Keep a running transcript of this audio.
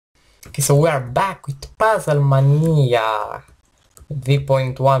Okay, so we are back with Puzzlemania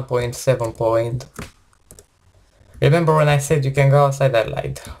v.1.7. Remember when I said you can go outside? I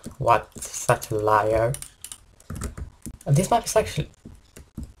lied. What? Such a liar. This map is actually...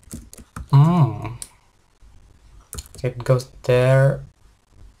 It goes there,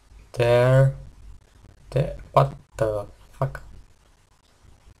 there, there. What the fuck?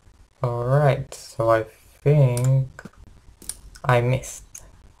 Alright, so I think I missed.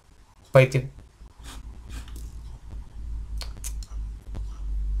 Wait, it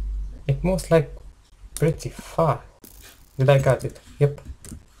moves like pretty far. Did I got it? Yep.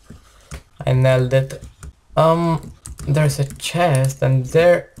 I nailed it. There's a chest and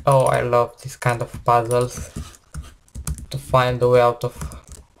there... Oh, I love this kind of puzzles. To find the way out of,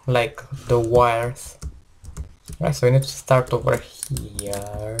 like, the wires. Right, so we need to start over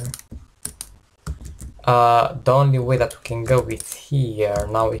here. The only way that we can go is here.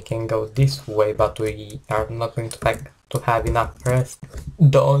 Now we can go this way, but we are not going to have enough rest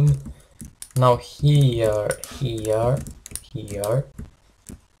done. Now here, here, here.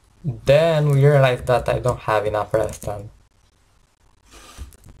 Then we realize that I don't have enough rest done.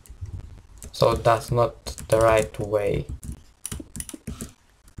 So that's not the right way.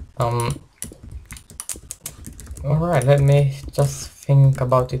 Alright, let me just think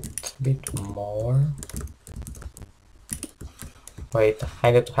about it a bit more. Wait,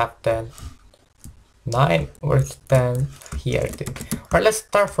 I need to have 10. 9, where's 10? Here it is. Alright, let's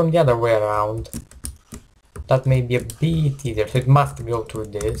start from the other way around. That may be a bit easier, so it must go through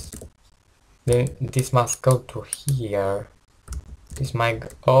this. Then this must go to here. This might go...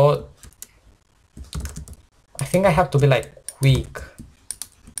 Oh, I think I have to be like quick.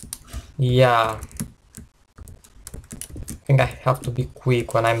 Yeah. I think I have to be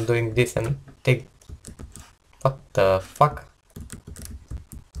quick when I'm doing this and take... What the fuck?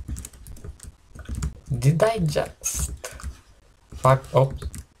 Did I just... Fuck, oops.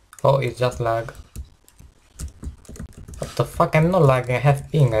 Oh, it's just lag. What the fuck, I'm not lagging, I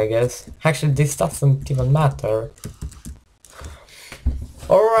have ping, I guess. Actually, this doesn't even matter.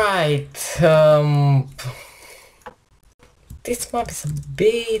 Alright, this map is a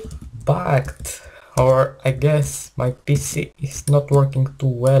bit bugged. Or I guess my PC is not working too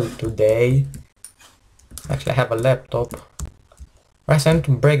well today. Actually, I have a laptop. Right, so I need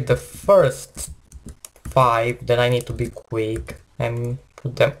to break the first 5, then I need to be quick and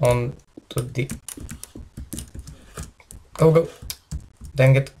put them on to the... Go.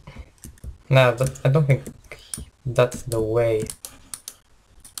 Dang it. No, I don't think that's the way.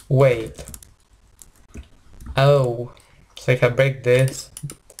 Wait. Oh. So if I break this,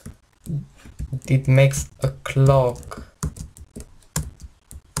 it makes a clock.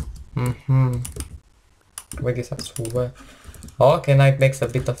 Wait, this is super. Okay, now it makes a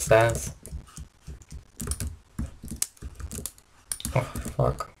bit of sense. Oh,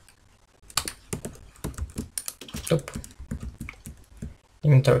 fuck. Oop.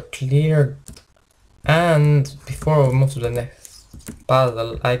 Inventory cleared. And before we move to the next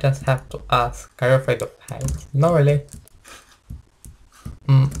puzzle, I just have to ask, are you afraid of heights? Not really.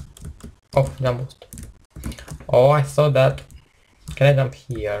 Oh, jump boost. Oh, I saw that. Can I jump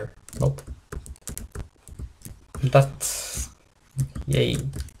here? Nope. That's... Yay.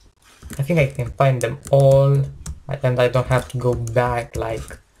 I think I can find them all. And I don't have to go back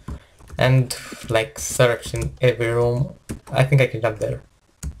and search in every room. I think I can jump there.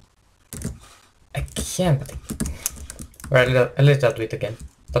 I can't, but well, let's just do it again.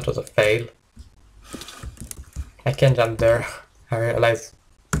 That was a fail. I can't jump there. I realized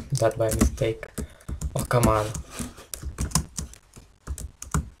that by mistake. Oh, come on.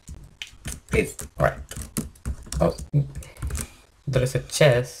 Please. Alright. Oh, there is a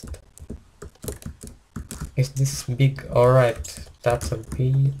chest. Is this big? Alright. That's a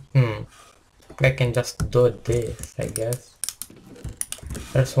bit... I can just do this, I guess.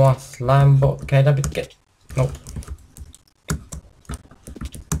 There's one slime ball. Can I jump it again? Nope.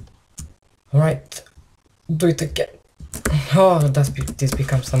 Alright. Do it again. Oh, this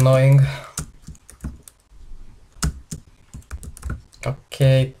becomes annoying.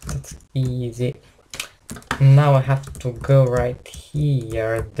 Okay, that's easy. Now I have to go right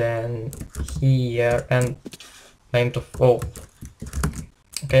here, then here, and aim to fall.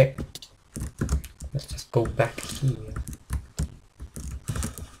 Okay. Let's just go back here.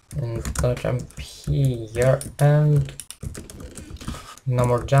 And I'll jump here, and no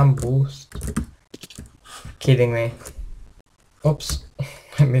more jump boost. Kidding me. Oops,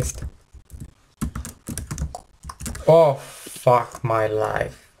 I missed. Oh, fuck my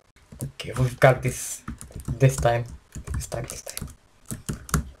life. Okay, we've got this time. This time.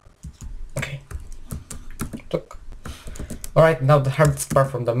 Alright, now the hardest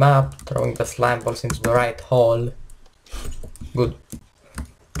part from the map, throwing the slime balls into the right hole. Good.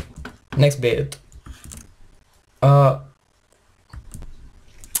 Next bit.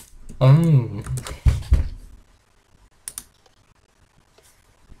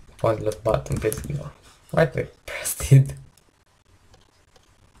 Pointless button basically. Right, I pressed it.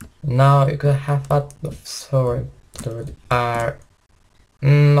 Now you could have a lot of sword are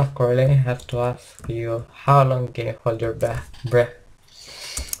not really. I have to ask you how long can you hold your breath?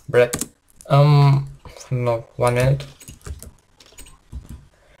 No, 1 minute.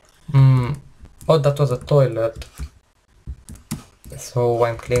 Oh, that was a toilet. So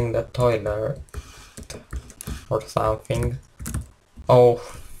I'm cleaning the toilet or something. Oh,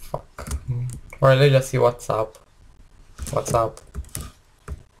 fuck. Well, let's just see what's up. What's up?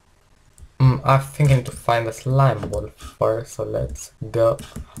 I'm thinking to find a slime ball first, so let's go.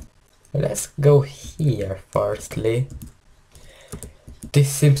 Let's go here firstly. This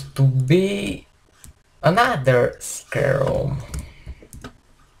seems to be another scare room.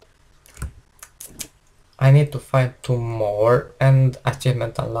 I need to find 2 more and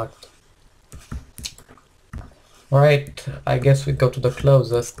achievement unlocked. Right, I guess we go to the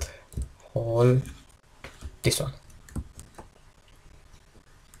closest hole. This one.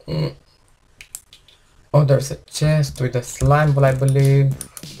 Oh, there's a chest with a slime ball, I believe.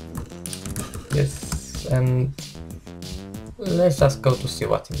 Yes, and let's just go to see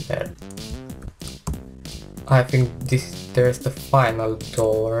what's in there. I think there's the final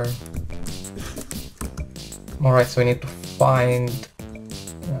door. Alright, so we need to find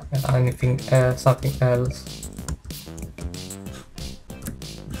anything else, something else.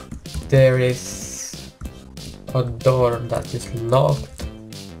 There is a door that is locked.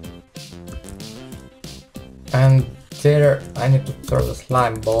 And there I need to throw the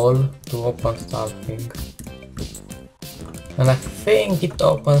slime ball to open something. And I think it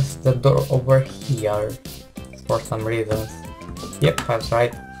opens the door over here for some reason. Yep, I was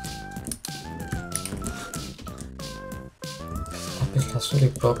right. Actually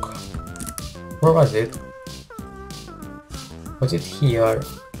broke. Where was it? Was it here?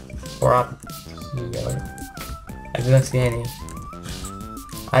 Or up here? I didn't see any.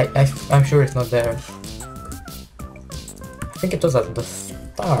 I'm sure it's not there. I think it was at the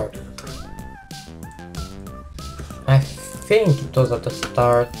start. I think it was at the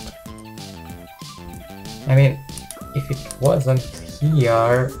start. I mean, if it wasn't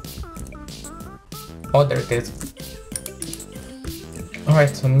here... Oh, there it is.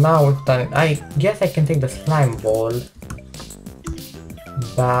 Alright, so now we've done it. I guess I can take the slime ball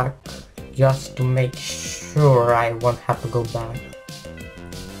back just to make sure I won't have to go back.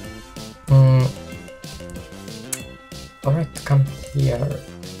 Alright, come here.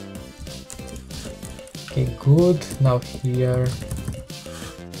 Okay, good. Now here.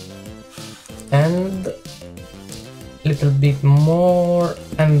 And a little bit more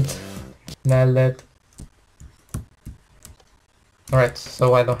and nail it. Alright,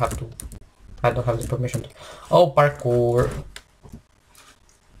 so I don't have the permission to... Oh, parkour!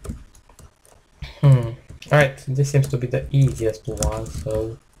 Alright, this seems to be the easiest one,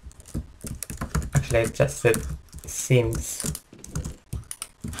 so... Actually, I just said seems.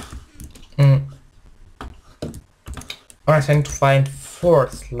 Alright, so I need to find 4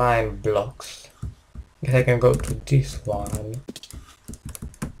 slime blocks. Guess I can go to this one.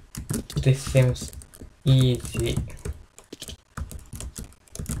 This seems easy.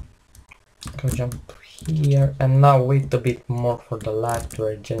 Go jump here and now wait a bit more for the life to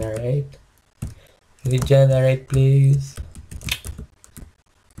regenerate. Regenerate, please.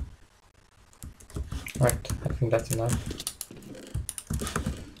 Right, I think that's enough.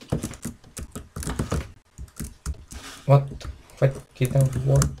 What? Wait, didn't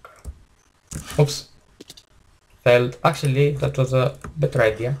work. Oops. Failed. Actually, that was a better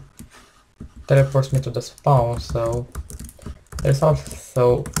idea. Teleports me to the spawn, so... There's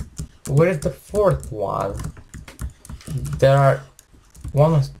also... Where is the 4th one? There are...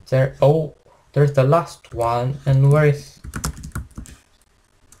 One is there... Oh! There's the last one, and where is...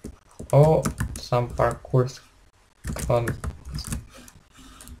 Oh, some parkour.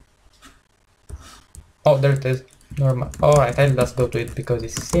 Oh, there it is. Normal. Alright, I'll just go to it because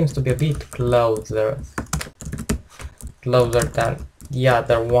it seems to be a bit closer. Closer than the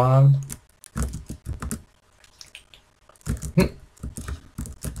other one.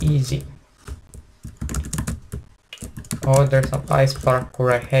 Easy. Oh, there's some ice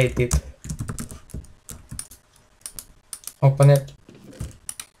parkour. I hate it. Open it.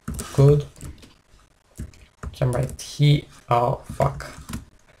 Good. Jump right here. Oh, fuck.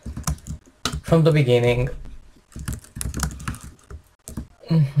 From the beginning.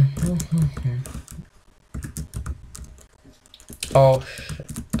 Oh shit.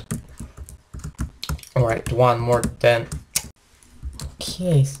 Alright, one more then.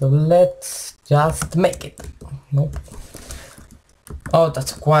 Okay, so let's just make it. Nope. Oh,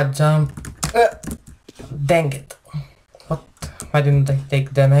 that's a quad jump. Dang it. What? Why didn't I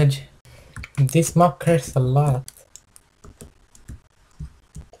take damage? This map hurts a lot.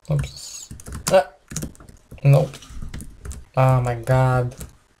 Oops. Nope. Oh my god.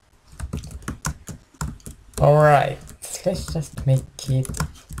 Alright, let's just make it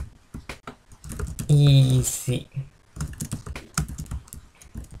easy.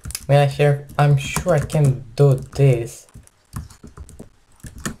 I'm sure I can do this.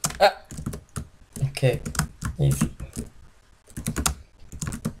 Okay, easy.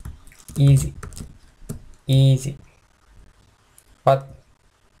 Easy. Easy. What?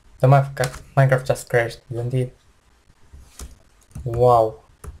 The Minecraft just crashed, didn't it? Wow.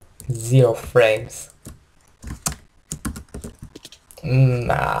 0 frames.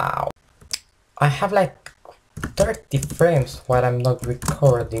 Now. I have like 30 frames while I'm not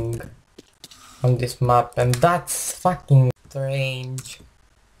recording on this map, and that's fucking strange.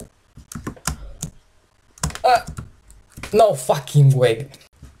 No fucking way.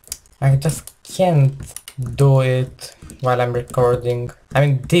 I just can't do it while I'm recording. I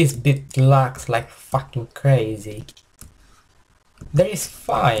mean, this bit lags like fucking crazy. There is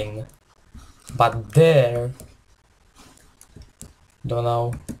fine, but there, don't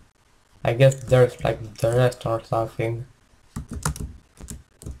know. I guess there's like the rest or something.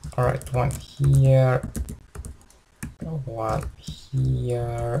 Alright, one here, one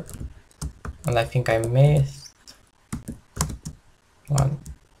here, and I think I missed one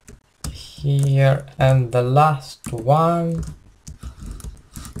here, and the last one,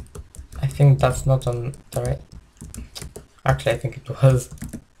 I think that's not on the right. Actually, I think it was.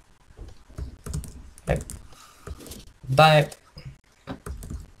 Damn it.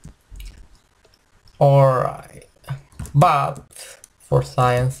 Alright, but for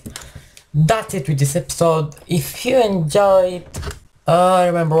science, that's it with this episode. If you enjoyed,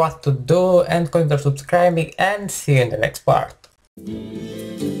 remember what to do and consider subscribing, and see you in the next part.